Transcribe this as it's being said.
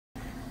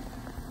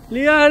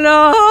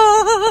Liana!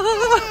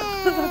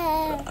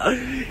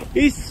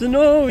 It's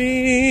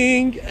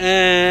snowing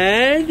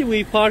and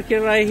we park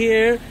it right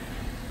here.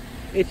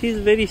 It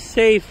is very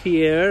safe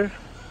here.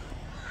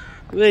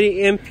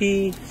 Very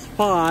empty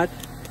spot.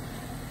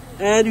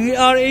 And we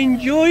are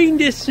enjoying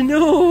the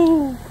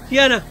snow.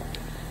 Liana.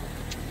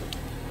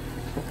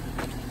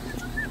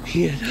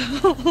 Liana.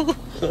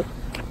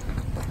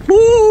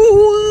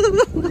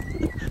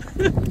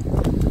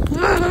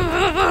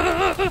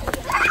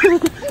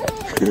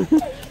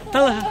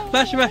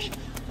 Bash.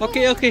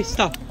 Okay,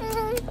 stop.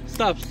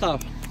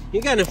 Stop.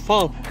 You're gonna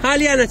fall. Hi,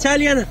 Liana, tell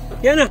Liana.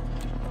 Liana.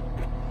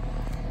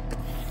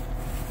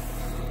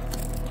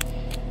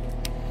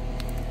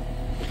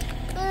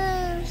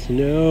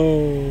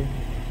 Snow.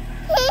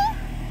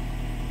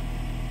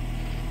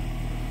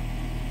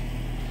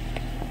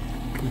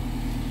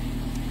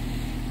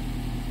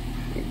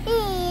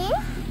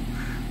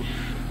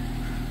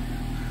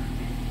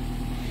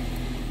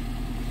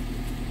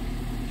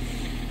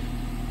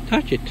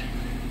 Touch it.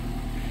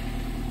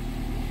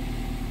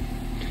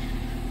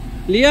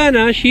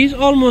 Liana, she's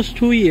almost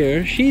 2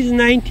 years. She's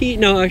 19.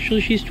 No,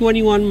 actually, she's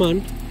 21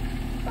 months.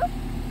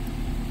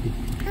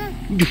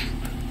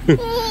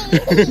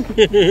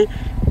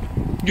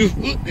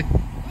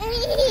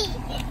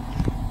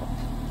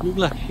 Look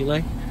like she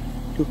like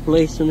to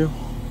play snow.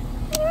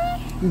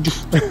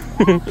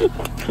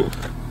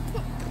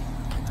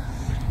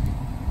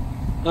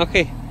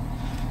 Okay.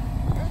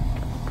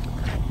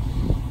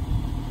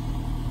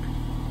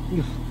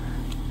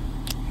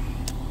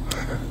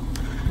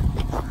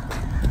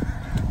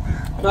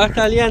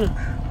 Basta Liana.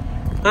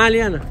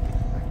 Liana.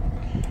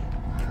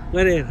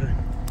 Whatever.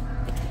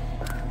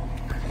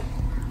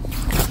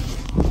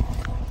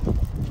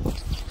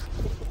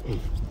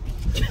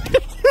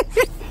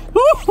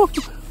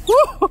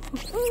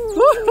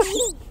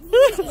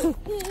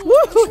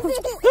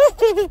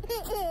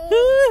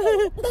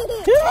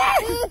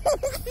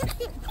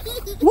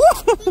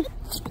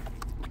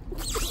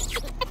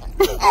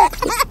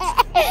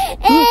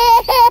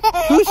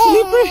 Too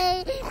slippery.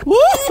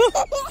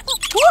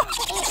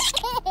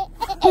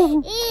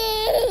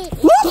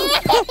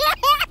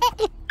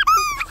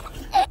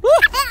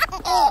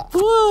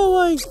 Oh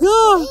my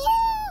god!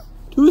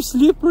 Too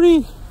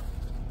slippery.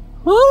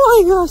 Oh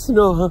my gosh,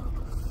 no.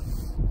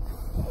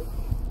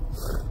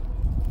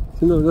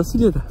 No, nasıl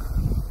yedi?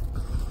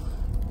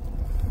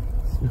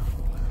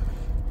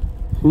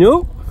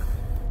 No.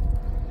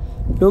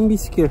 Don't be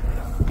scared.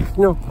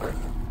 No.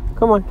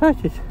 Come on,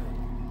 touch it.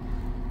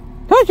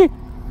 Touch it.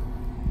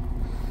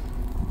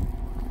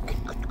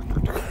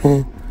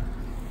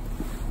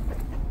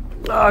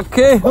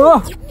 Okay.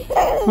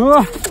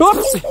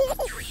 Oops.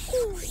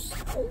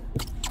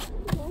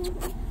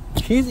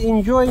 She's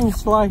enjoying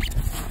slide.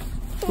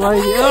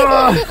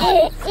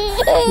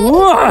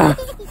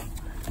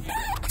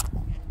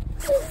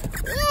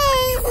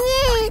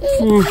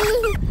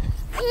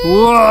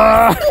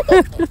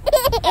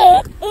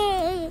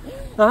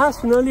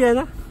 Snow,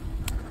 Liana.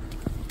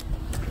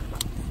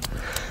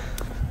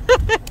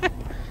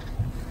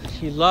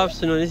 She loves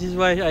snow. This is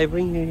why I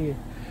bring her here.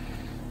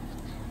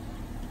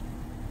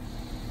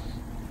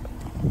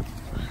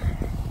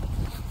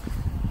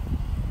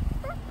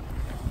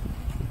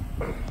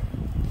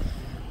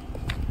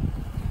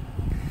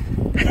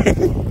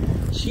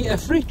 She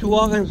afraid to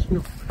walk on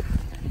snow.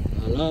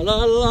 La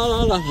la la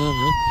la la la.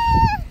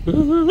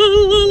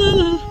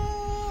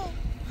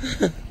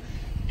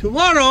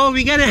 Tomorrow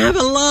we're gonna have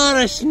a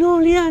lot of snow,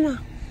 Liana.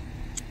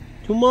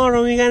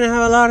 Tomorrow we're gonna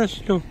have a lot of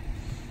snow.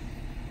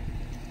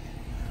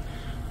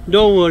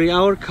 Don't worry,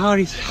 our car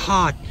is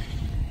hot,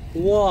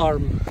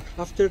 warm.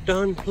 After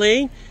done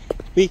playing,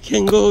 we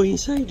can go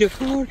inside the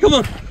car. Come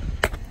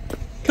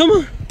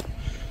on.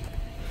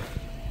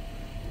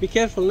 Be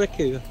careful, not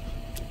you.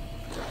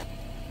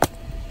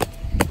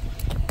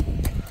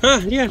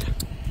 Liana.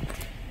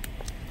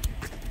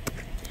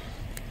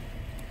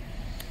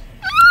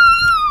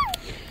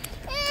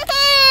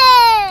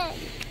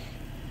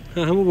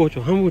 한번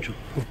보죠.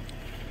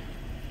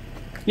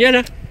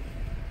 Liana.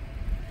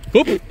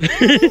 Oop.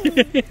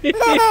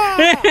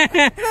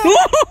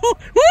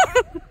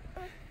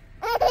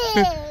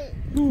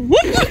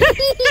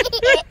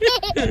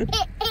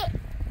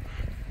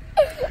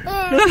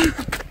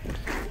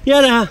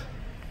 Liana.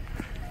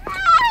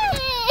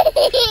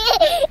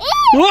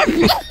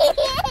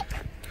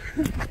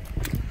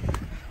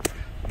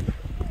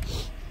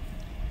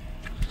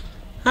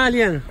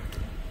 Liana.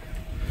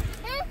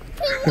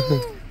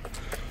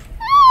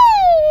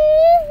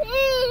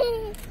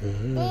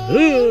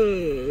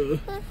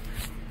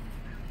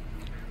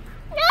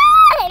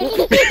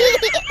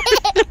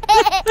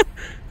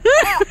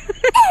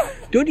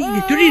 Don't eat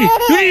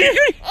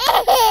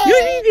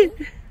it.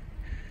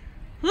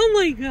 Oh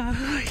my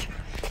gosh.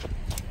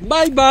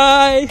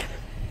 Bye.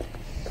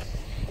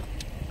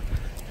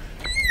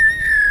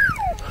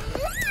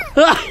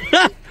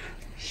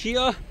 She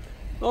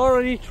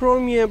already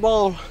thrown me a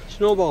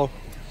snowball.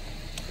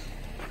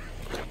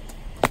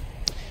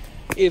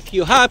 If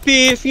you're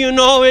happy, if you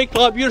know it,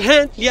 clap your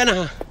hand.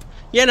 Liana.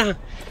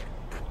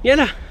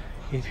 Liana,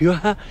 if you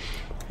are,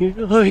 you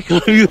know how we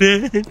call you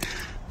then.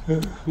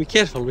 Be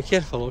careful,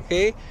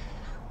 okay?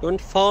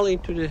 Don't fall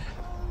into the...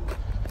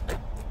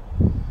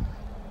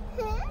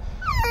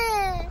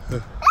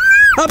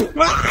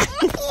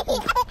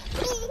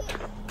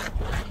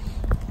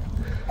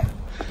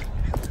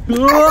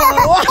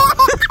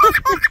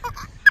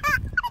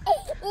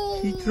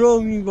 He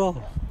threw me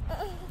ball.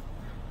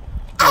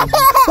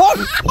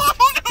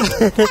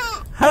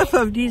 Half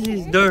of this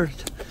is dirt.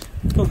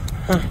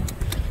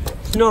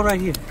 Snow right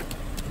here.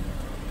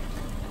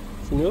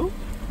 Snow?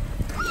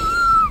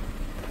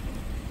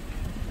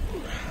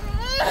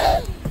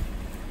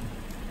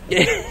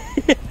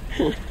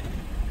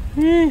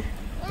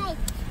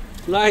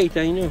 Light,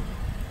 I know.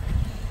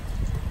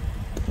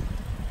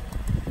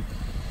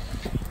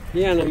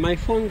 Yeah, my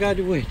phone got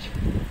wet.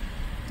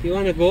 You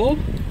wanna go?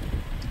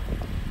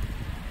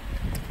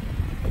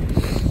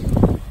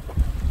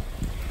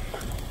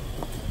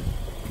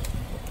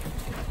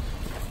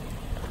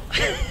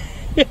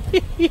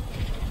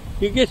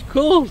 You get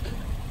cold.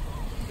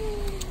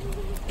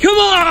 Come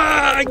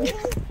on!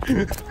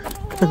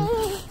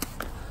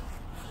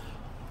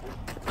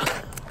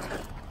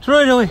 Throw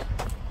it away.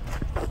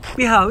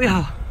 We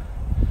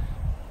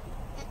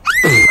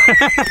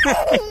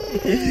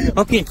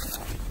Okay.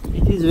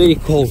 It is very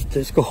cold.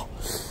 Let's go.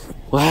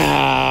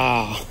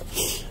 Wow.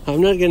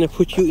 I'm not gonna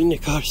put you in the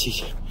car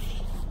seat.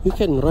 You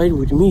can ride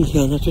with me,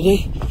 Liana,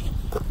 today.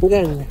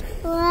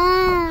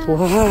 Wow.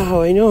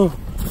 Wow, I know.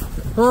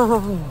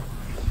 Oh.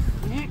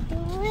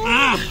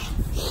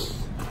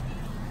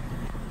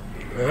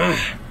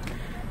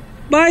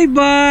 Bye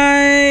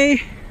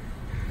bye.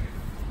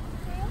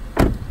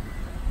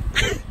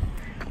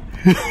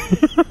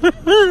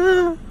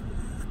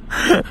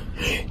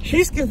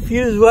 She's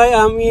confused why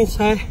I'm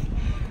inside,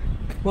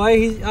 why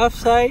he's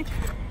outside.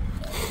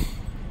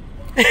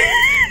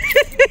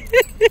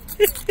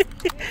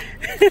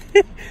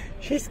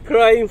 She's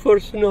crying for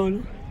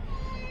snow.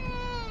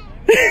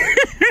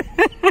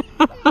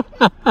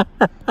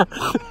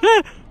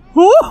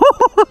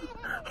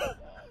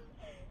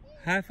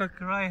 Half a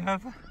cry,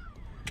 half a...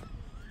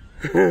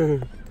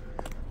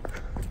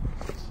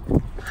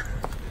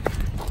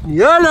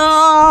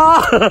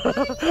 Liana!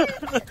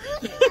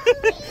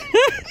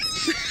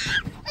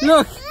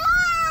 Look,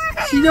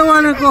 she don't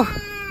wanna go.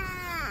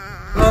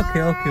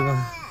 Okay,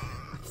 well.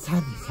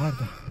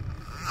 Sarda.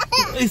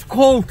 It's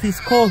cold.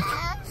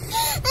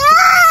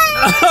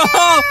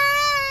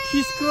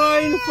 She's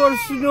crying for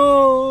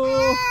snow.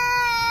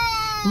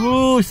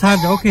 Oh,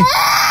 Sarda, okay.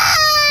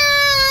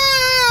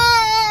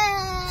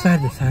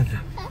 Sarda.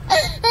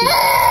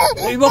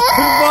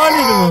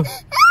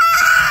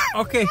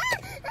 Okay.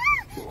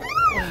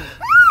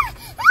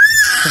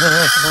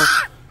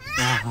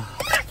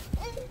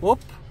 Whoop.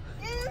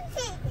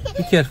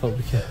 Be careful.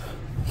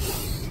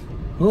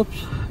 Oops,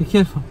 be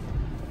careful.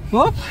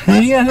 Whoop.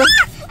 Yeah.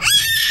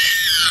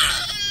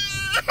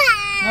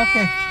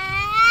 Okay.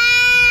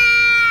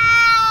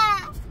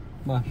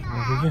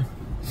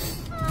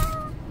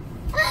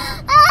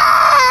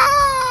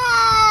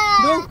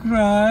 Don't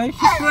cry.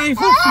 She's crying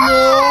for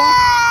snow.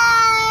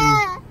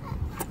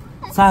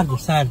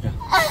 Sarda.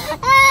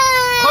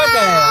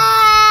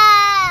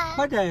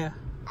 Hodaya.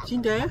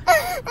 Cindaya.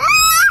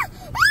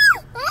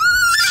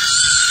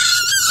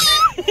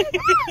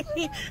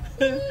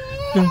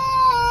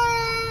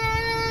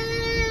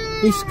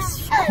 It's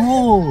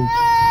cold.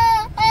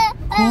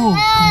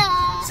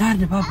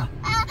 Sarda, Papa.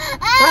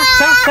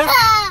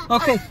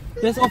 Okay,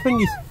 let's open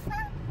this.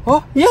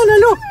 Oh, Liana,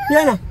 look,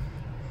 Liana.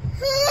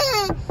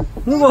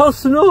 Look all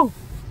snow.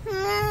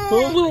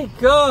 Oh my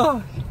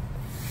God.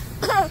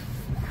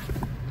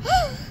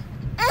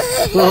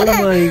 Oh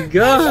my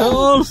God,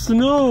 all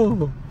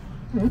snow.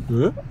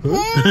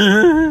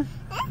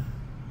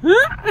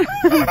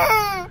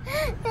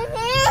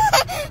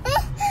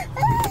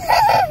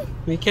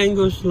 We can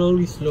go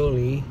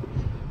slowly.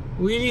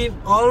 We live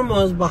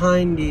almost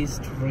behind this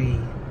tree,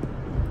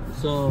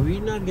 so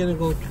we're not gonna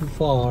go too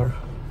far.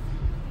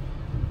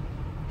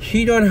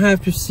 She don't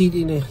have to sit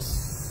in a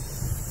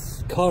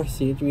car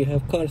seat. We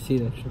have car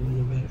seat actually in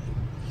the back,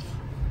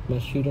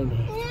 but she don't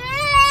have to.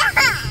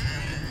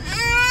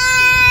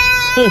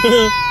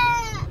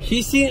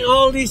 She's seen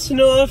all this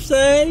snow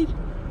outside,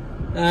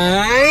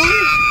 and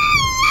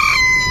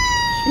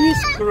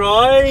she's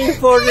crying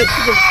for the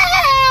snow.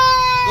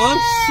 I'm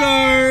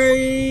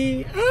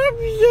sorry.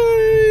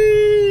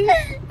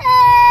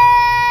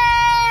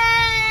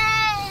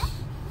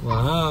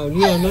 Wow,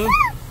 Liana.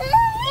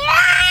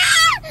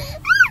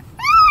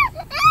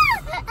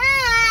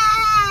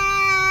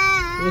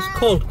 It's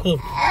cold.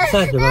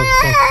 Sad about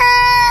that.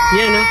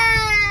 Liana,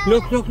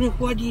 look,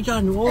 what you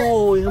done.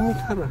 Oh,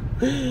 Yamitara.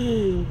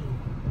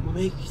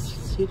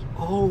 Makes it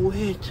all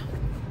wet.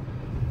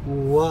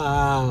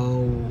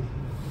 Wow.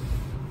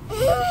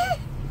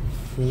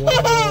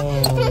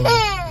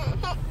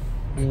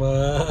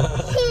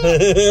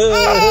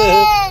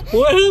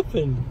 What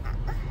happened?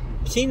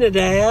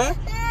 Sinadaya?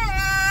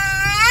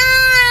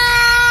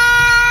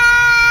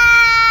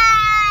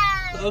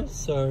 I'm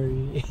sorry.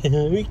 sorry.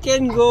 We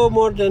can't go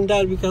more than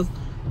that because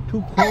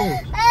too cold.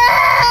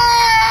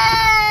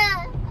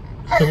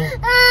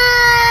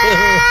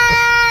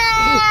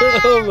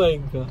 Oh my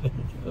god.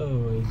 Oh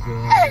my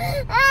god.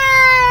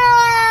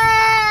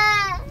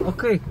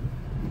 Okay.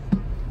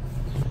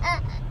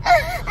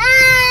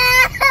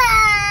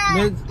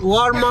 Let's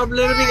warm up a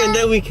little bit and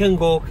then we can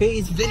go, okay?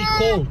 It's very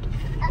cold.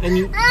 And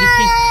you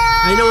please,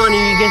 I don't want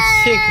you to get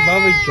sick,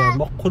 Babaja.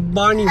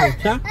 Makurbani mo,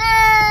 ha?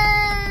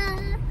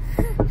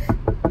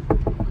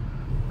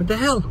 What the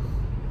hell?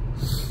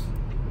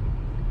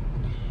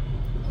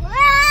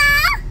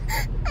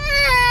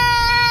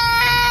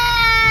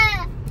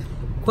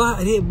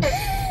 What?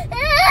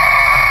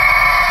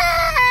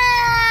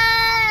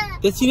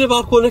 Let's see the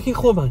balcony,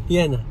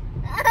 Liana.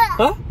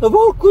 Huh? The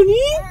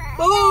balcony?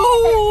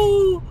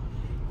 Oh!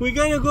 We're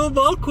gonna go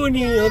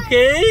balcony,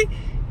 okay?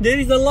 There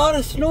is a lot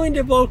of snow in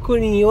the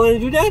balcony. You wanna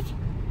do that?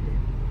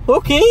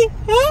 Okay?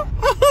 Huh?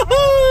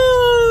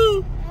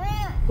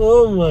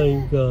 Oh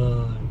my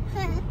god.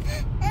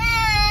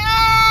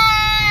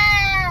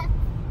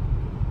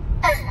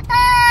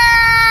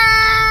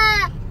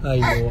 I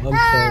know, I'm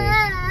sorry.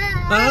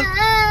 Huh?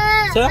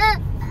 So,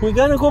 we're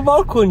gonna go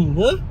balcony,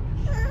 huh?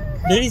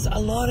 There is a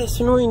lot of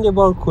snow in the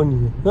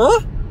balcony,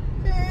 huh?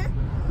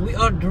 We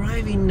are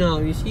driving now,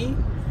 you see?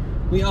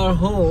 We are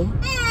home.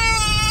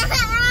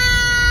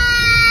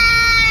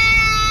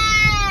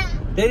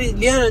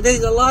 Liana, there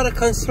is a lot of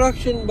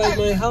construction by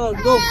my house.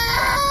 Go.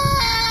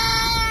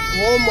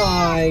 Oh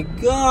my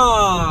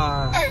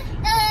god.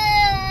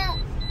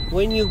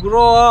 When you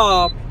grow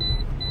up,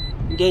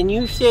 then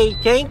you say,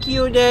 thank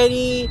you,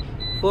 Daddy,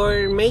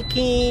 for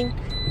making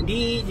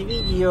this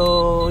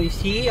video. You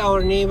see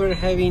our neighbor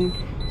having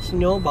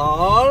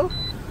snowball.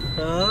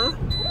 Huh?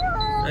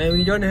 And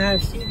we don't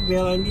have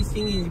seatbelt and this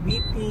thing is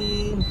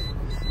beeping.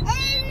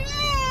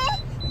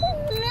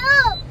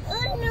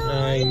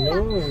 I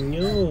know,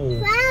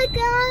 no.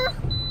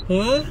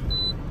 Huh?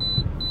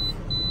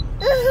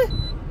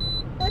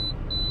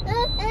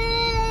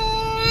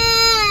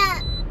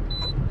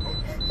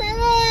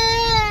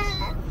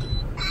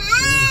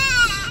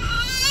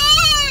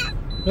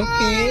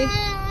 Okay.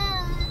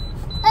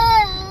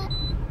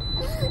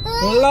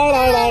 La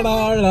la la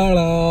la la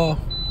la.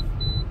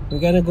 We're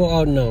gonna go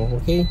out now,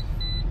 okay?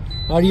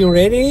 Are you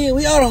ready?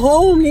 We are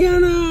home,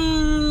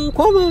 Liana.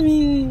 Come on,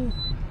 mommy.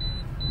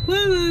 Come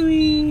on,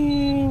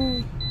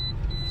 mommy.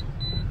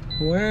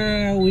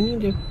 Wow, we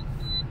need to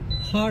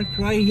park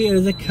right here.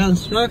 The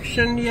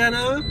construction,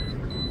 Liana,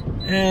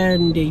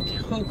 and they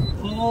took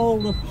all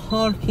the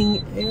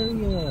parking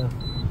area,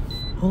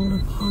 all the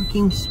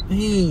parking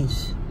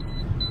space.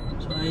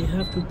 So I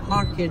have to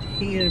park it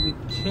here. Be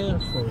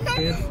careful,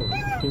 careful.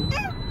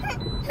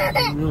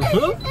 I know.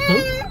 Huh?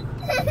 Huh?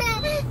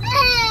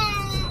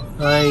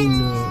 I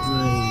know.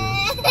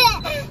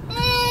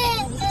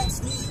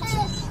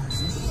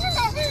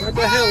 What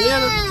the hell,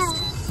 Liana?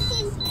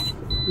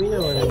 We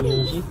know what it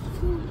means.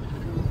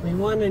 We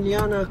want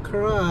Liana to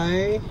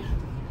cry.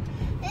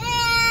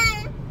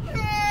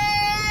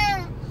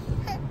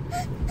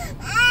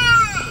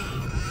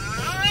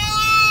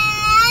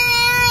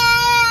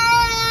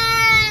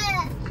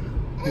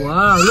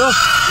 Wow, look!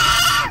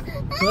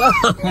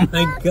 Oh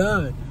my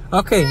god.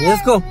 Okay,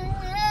 let's go.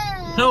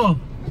 Come on.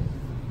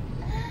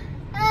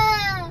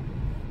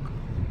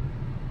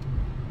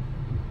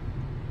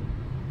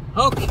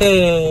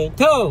 Okay,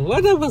 go.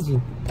 What was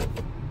it?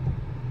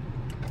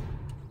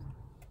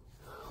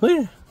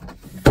 Where?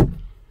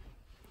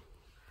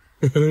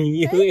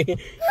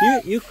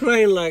 you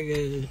crying like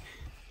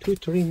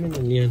 2-3 minutes,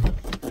 Liana.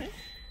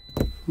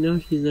 No,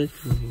 she's not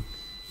crying.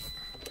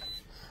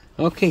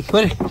 Okay,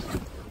 wait.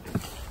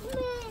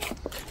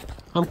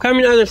 I'm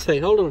coming other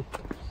side. Hold on.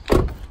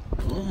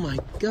 Oh my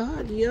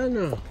God,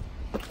 Liana.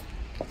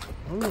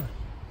 Oh.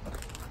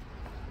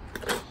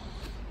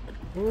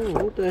 Oh,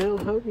 what the hell?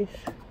 How these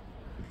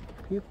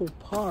people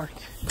park?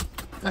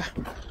 Ah.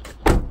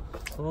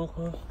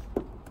 Okay.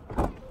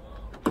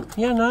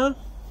 Liana.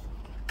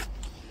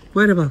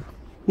 Wait about.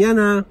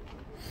 Liana.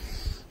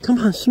 Come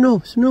on,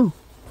 snow, snow.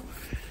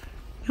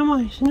 Come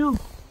on, snow.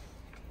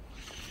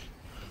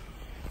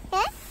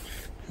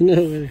 No,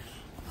 wait.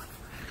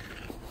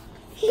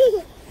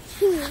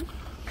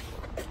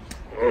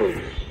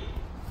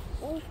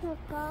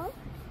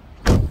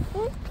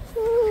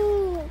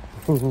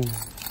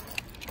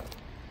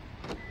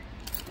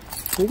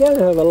 We're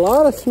gonna have a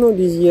lot of snow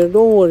this year.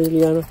 Don't worry,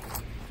 Liana.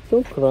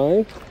 Don't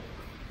cry.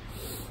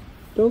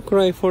 Don't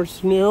cry for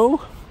snow.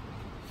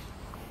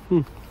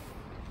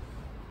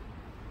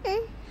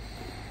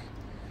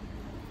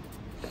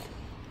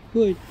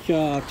 Good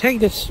job. Take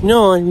the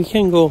snow and we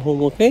can go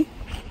home, okay?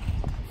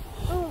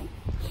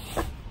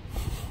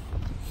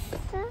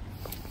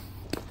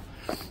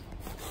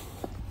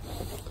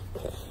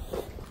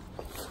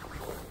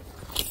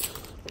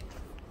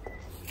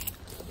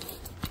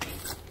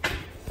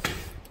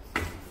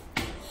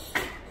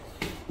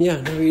 Yeah,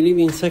 now we live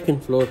in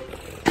second floor.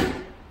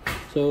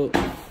 So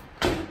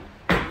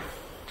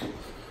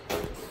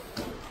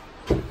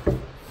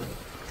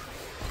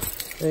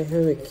I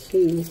have a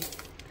key.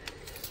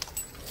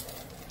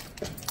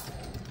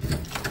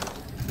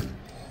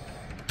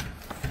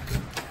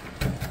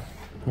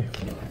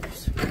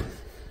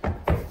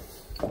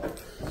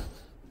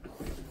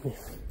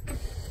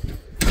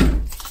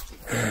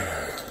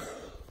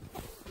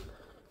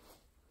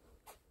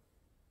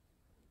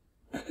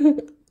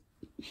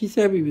 She's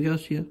happy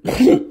because she has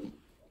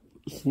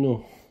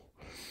snow.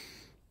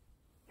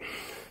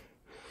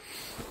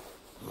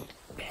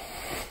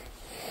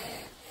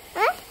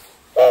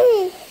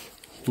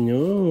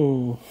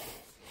 No.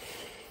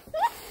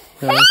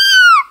 Okay.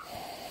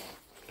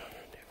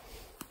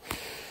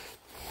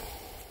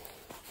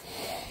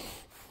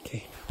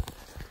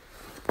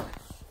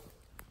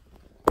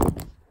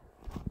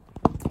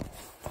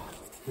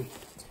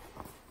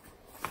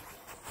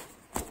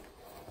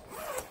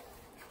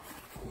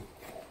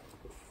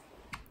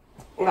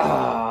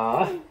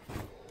 Ah.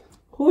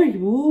 Hoi,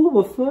 boe,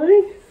 wat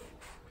fijn.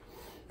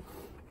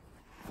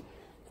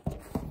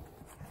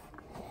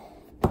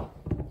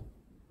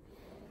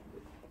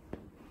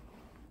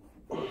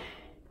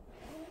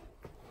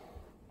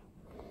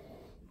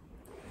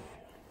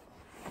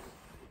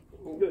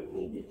 You don't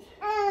need it.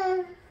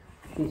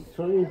 She's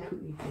trying to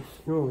eat the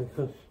snow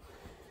because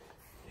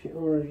she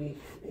already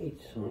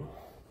ate some.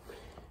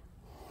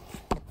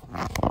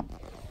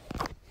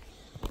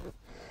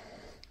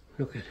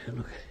 Look at her,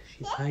 look at her.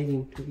 She's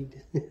hiding to eat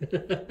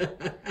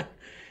it.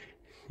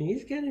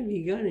 He's gonna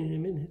be gone in a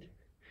minute.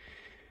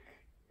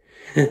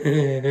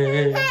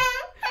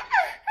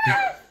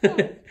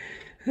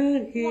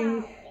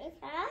 Okay.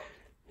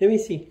 Let me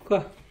see.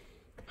 Go.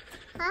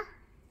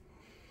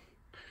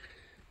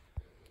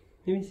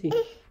 Let me see.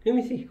 Let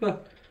me see. Go.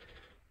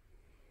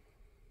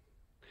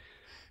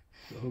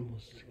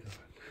 Almost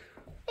gone.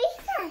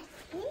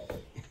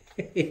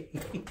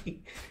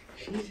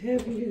 She's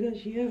happy because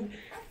she has a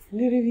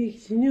little bit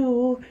of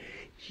snow.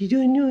 She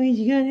don't know it's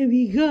gonna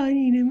be gone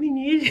in a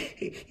minute.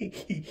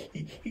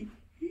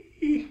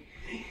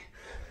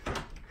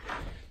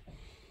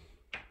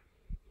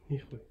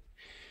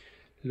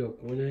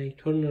 Look, when I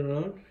turn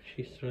around,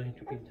 she's trying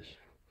to eat this.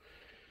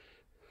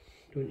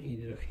 Don't eat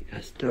it, okay?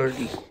 That's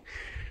dirty.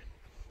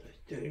 That's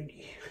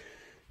dirty.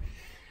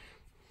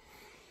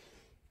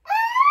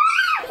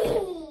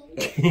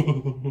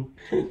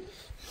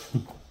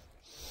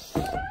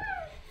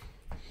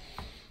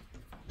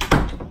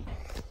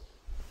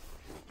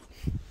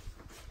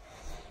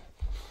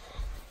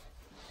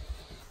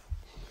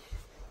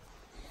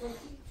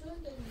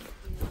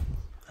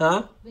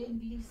 Huh?